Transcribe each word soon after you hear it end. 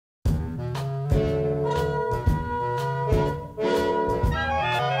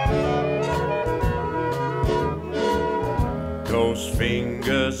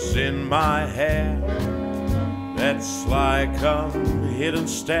fingers in my hair, that's like a hidden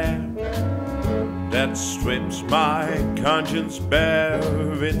stare that strips my conscience bare.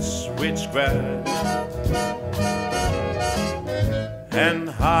 It's witchcraft,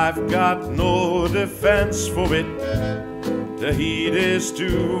 and I've got no defense for it. The heat is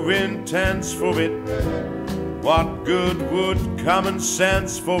too intense for it. What good would common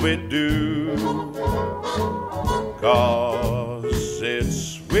sense for it do? 'Cause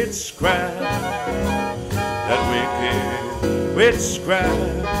it's witchcraft, that wicked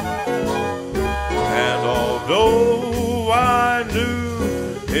witchcraft. And although I knew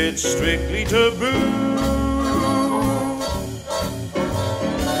it's strictly taboo,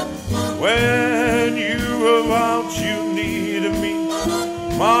 when you were out you needed me,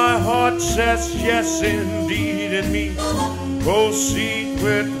 my heart says yes indeed in me. Proceed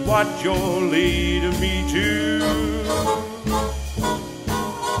with what you're leading me to.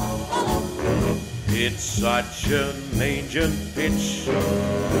 It's such an ancient pitch,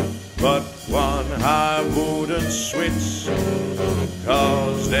 but one I wouldn't switch,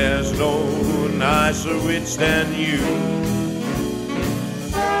 'cause there's no nicer witch than you.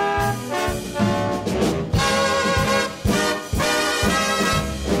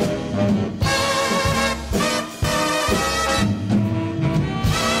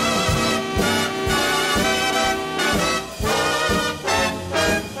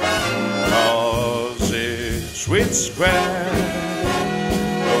 Witchcraft,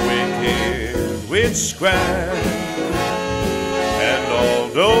 a wicked witchcraft. And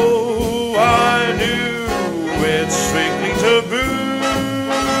although I knew it's strictly taboo,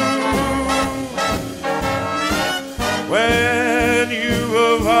 when you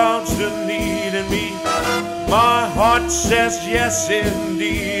were out and needing me, my heart says yes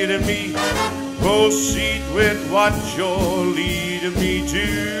indeed in me. Proceed with what you're leading me to.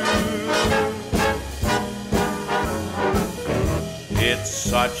 It's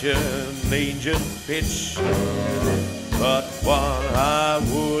such an ancient pitch, but one I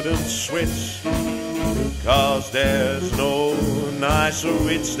wouldn't switch, 'cause there's no nicer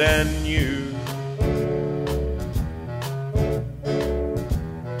witch than you.